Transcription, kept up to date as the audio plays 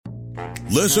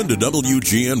Listen to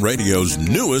WGN Radio's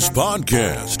newest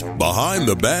podcast, Behind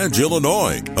the Badge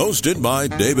Illinois, hosted by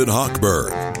David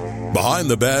Hochberg. Behind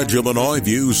the Badge Illinois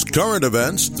views current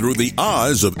events through the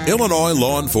eyes of Illinois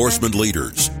law enforcement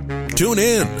leaders. Tune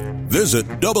in. Visit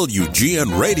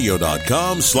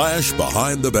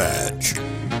WGNRadio.com/Behind the Badge.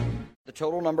 The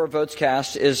total number of votes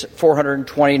cast is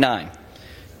 429,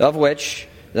 of which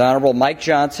the Honorable Mike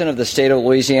Johnson of the state of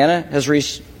Louisiana has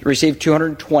received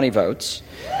 220 votes.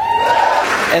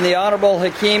 And the Honorable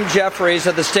Hakeem Jeffries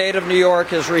of the state of New York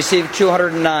has received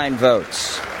 209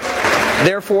 votes.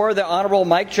 Therefore, the Honorable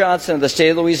Mike Johnson of the state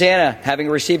of Louisiana, having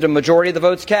received a majority of the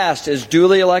votes cast, is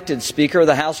duly elected Speaker of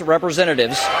the House of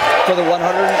Representatives for the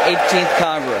 118th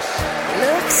Congress.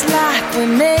 Looks like we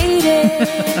made it.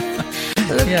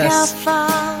 Look Yes.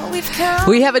 how far we've come.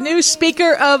 We have a new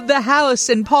Speaker of the House,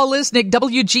 and Paul Lisnek,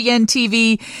 WGN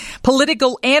TV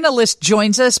political analyst,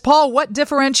 joins us. Paul, what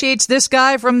differentiates this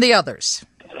guy from the others?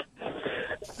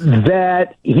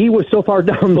 That he was so far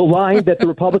down the line that the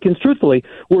Republicans, truthfully,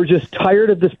 were just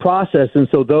tired of this process. And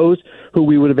so those who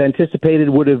we would have anticipated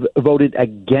would have voted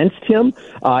against him,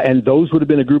 and those would have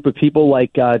been a group of people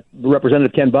like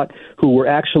Representative Ken Buck, who were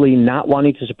actually not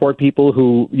wanting to support people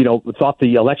who, thought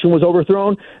the election was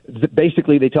overthrown.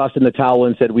 Basically, they tossed in the towel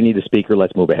and said, we need a speaker,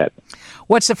 let's move ahead.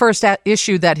 What's the first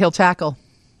issue that he'll tackle?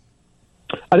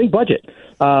 I think budget.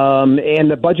 And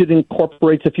the budget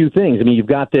incorporates a few things. I mean, you've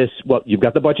got the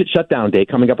budget shutdown date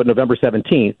coming up on November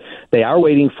 17th. They are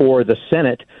waiting for the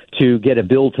Senate to get a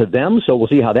bill to them, so we'll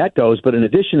see how that goes. But in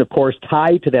addition, of course,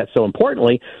 tied to that so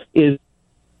importantly is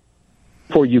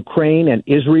for Ukraine and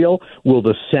Israel. Will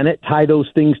the Senate tie those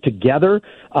things together?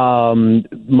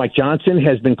 Mike Johnson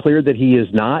has been clear that he is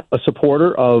not a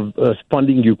supporter of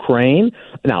funding Ukraine.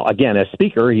 Now, again, as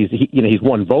Speaker, he's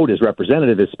one vote as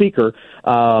representative as Speaker.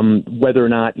 Whether or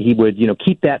not he would,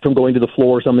 keep that from going to the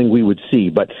floor or something, we would see.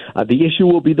 But the issue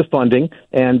will be the funding,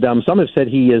 and some have said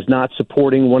he is not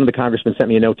supporting. One of the congressmen sent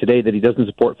me a note today that he doesn't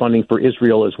support funding for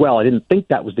Israel as well. I didn't think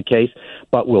that was the case,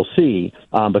 but we'll see.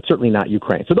 But certainly not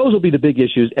Ukraine. So those will be the big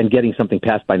issues, and getting something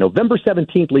passed by November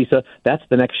 17th, Lisa, that's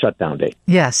the next shutdown date.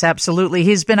 Yes, absolutely.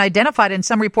 He's been identified in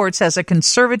some reports as a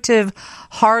conservative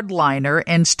hardliner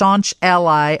and staunch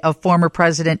ally of former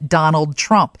President Donald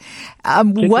Trump.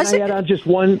 Can I add on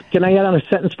a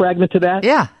sentence fragment to that?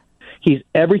 Yeah. He's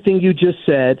everything you just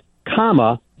said,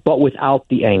 but without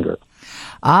the anger.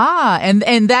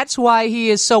 And that's why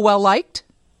he is so well liked?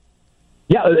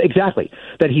 Yeah, exactly.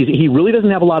 That he really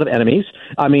doesn't have a lot of enemies.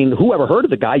 I mean, whoever heard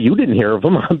of the guy? You didn't hear of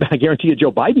him. I guarantee you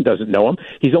Joe Biden doesn't know him.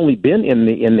 He's only been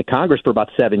in the Congress for about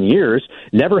 7 years,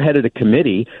 never headed a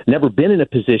committee, never been in a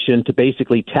position to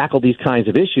basically tackle these kinds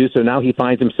of issues. So now he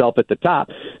finds himself at the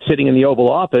top, sitting in the Oval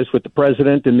Office with the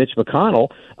president and Mitch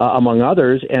McConnell, among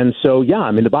others. And so, yeah,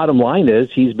 I mean, the bottom line is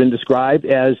he's been described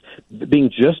as being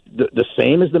just the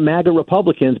same as the MAGA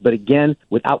Republicans, but again,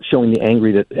 without showing the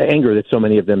anger that so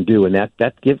many of them do. And that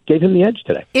gave him the edge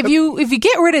today. If you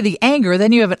get rid of the anger,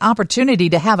 then you have an opportunity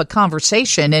to have a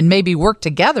conversation and maybe work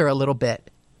together a little bit.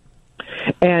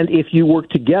 And if you work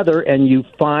together and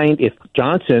if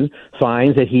Johnson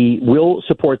finds that he will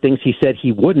support things he said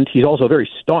he wouldn't, he's also a very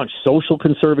staunch social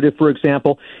conservative, for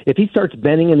example. If he starts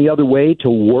bending in the other way to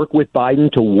work with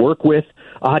Biden, to work with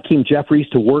Hakeem Jeffries,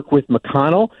 to work with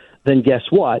McConnell, then guess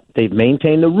what? They've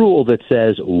maintained the rule that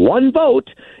says one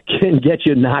vote can get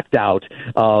you knocked out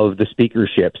of the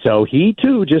speakership. So he,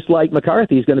 too, just like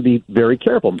McCarthy, is going to be very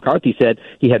careful. McCarthy said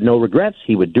he had no regrets.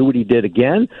 He would do what he did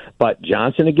again. But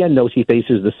Johnson, again, knows he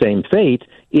faces the same fate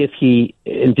if he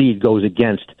indeed goes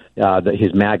against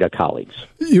his MAGA colleagues.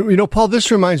 Paul, this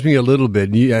reminds me a little bit,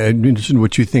 I'm interested in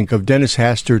what you think of Dennis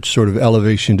Hastert's sort of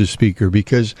elevation to speaker,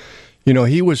 because,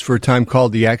 he was for a time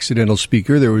called the accidental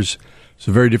speaker. It's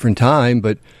a very different time,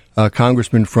 but a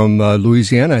congressman from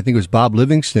Louisiana, I think it was Bob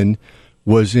Livingston,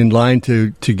 was in line to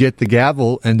get the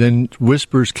gavel, and then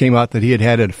whispers came out that he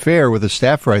had an affair with a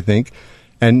staffer, I think,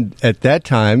 and at that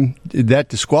time, that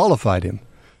disqualified him.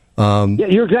 Yeah,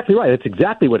 you're exactly right. That's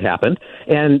exactly what happened.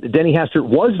 And Denny Hastert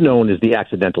was known as the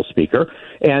accidental speaker.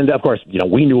 And, of course,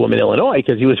 we knew him in Illinois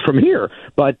because he was from here.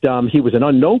 But he was an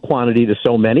unknown quantity to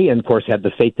so many and, of course, had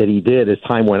the fate that he did as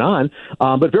time went on.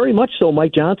 But very much so,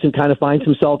 Mike Johnson kind of finds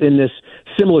himself in this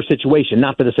similar situation,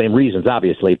 not for the same reasons,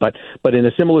 obviously, but in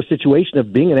a similar situation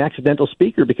of being an accidental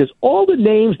speaker, because all the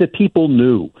names that people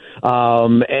knew,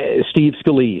 Steve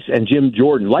Scalise and Jim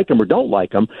Jordan, like him or don't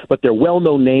like him, but they're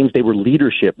well-known names. They were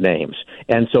leadership names.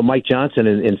 And so Mike Johnson,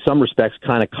 in some respects,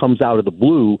 kind of comes out of the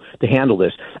blue to handle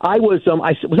this. I was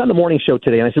on the morning show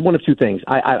today, and I said one of two things.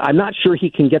 I'm not sure he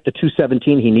can get the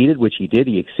 217 he needed, which he did.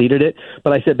 He exceeded it.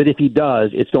 But I said, but if he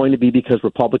does, it's going to be because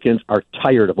Republicans are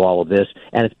tired of all of this,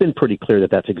 and it's been pretty clear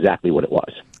that that's exactly what it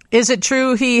was. Is it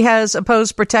true he has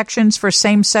opposed protections for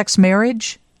same-sex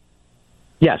marriage?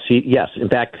 Yes. In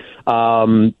fact,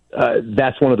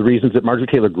 that's one of the reasons that Marjorie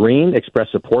Taylor Greene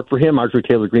expressed support for him. Marjorie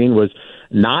Taylor Greene was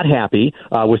not happy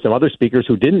with some other speakers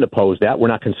who didn't oppose that. We're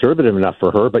not conservative enough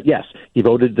for her. But yes, he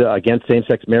voted against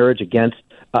same-sex marriage, against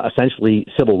essentially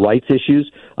civil rights issues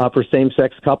for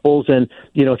same-sex couples. And,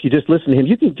 if you just listen to him,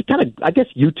 you can kind of, I guess,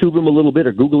 YouTube him a little bit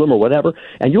or Google him or whatever,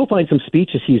 and you'll find some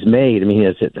speeches he's made. I mean, he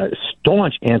is a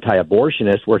staunch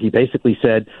anti-abortionist where he basically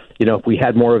said, if we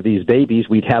had more of these babies,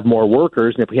 we'd have more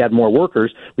workers. And if we had more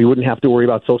workers, we wouldn't have to worry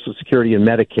about Social Security and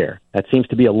Medicare. That seems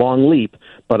to be a long leap,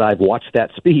 but I've watched that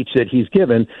speech that he's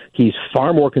given. He's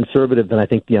far more conservative than I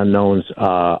think the unknowns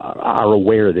are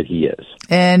aware that he is.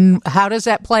 And how does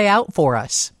that play out for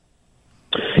us?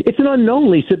 It's an unknown,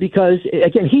 Lisa, because,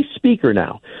 again, he's Speaker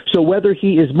now. So whether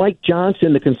he is Mike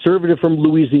Johnson, the conservative from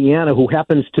Louisiana who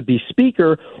happens to be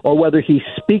Speaker, or whether he's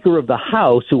Speaker of the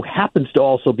House who happens to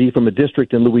also be from a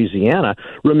district in Louisiana,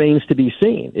 remains to be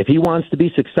seen. If he wants to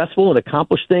be successful and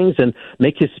accomplish things and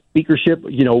make his speakership,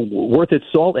 worth its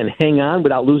salt and hang on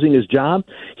without losing his job,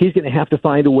 he's going to have to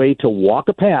find a way to walk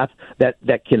a path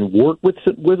that can work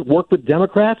with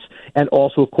Democrats and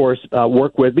also, of course,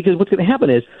 work with, because what's going to happen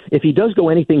is if he does go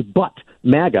anything but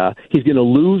MAGA, he's going to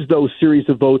lose those series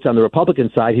of votes on the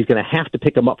Republican side. He's going to have to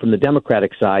pick them up from the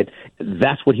Democratic side.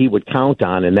 That's what he would count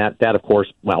on, and that of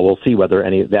course, well, we'll see whether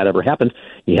any of that ever happens.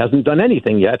 He hasn't done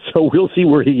anything yet, so we'll see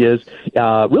where he is.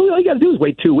 Really, all you got to do is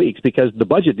wait 2 weeks, because the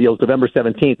budget deal is November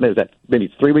 17th. Maybe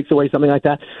it's 3 weeks away, something like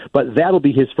that. But that'll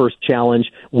be his first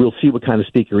challenge. We'll see what kind of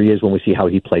speaker he is when we see how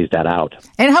he plays that out.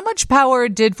 And how much power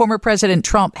did former President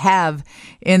Trump have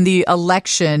in the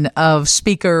election of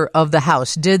Speaker of the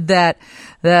House? Did that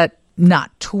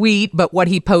not tweet, but what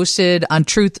he posted on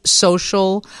Truth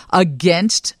Social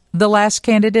against the last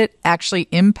candidate actually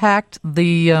impact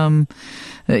the,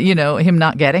 him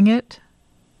not getting it?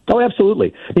 Oh,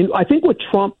 absolutely. I mean, I think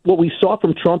what we saw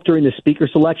from Trump during the speaker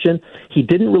selection, he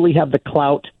didn't really have the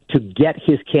clout to get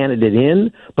his candidate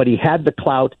in, but he had the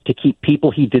clout to keep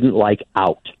people he didn't like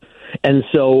out. And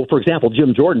so, for example,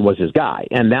 Jim Jordan was his guy,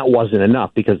 and that wasn't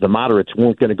enough because the moderates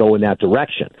weren't going to go in that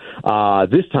direction.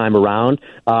 This time around,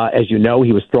 as you know,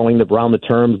 he was throwing around the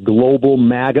terms global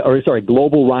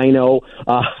rhino,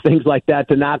 things like that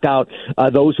to knock out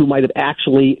those who might have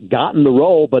actually gotten the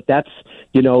role. But that's,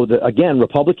 again,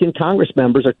 Republican Congress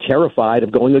members are terrified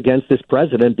of going against this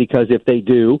president because if they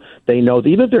do, they know that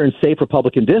even if they're in safe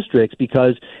Republican districts,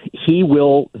 because he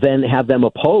will then have them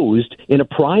opposed in a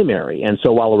primary. And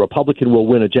so while a Republican will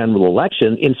win a general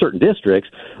election in certain districts,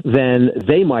 then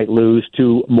they might lose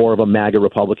to more of a MAGA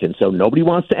Republican. So nobody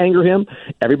wants to anger him.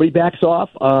 Everybody backs off.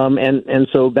 And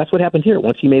so that's what happened here.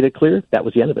 Once he made it clear, that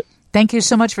was the end of it. Thank you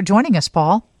so much for joining us,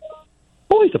 Paul.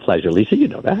 Always a pleasure, Lisa. You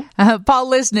know that. Paul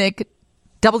Lisnek,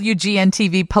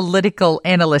 WGN-TV political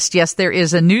analyst. Yes, there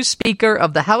is a new Speaker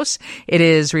of the House. It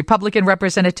is Republican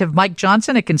Representative Mike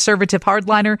Johnson, a conservative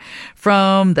hardliner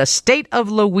from the state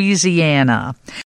of Louisiana.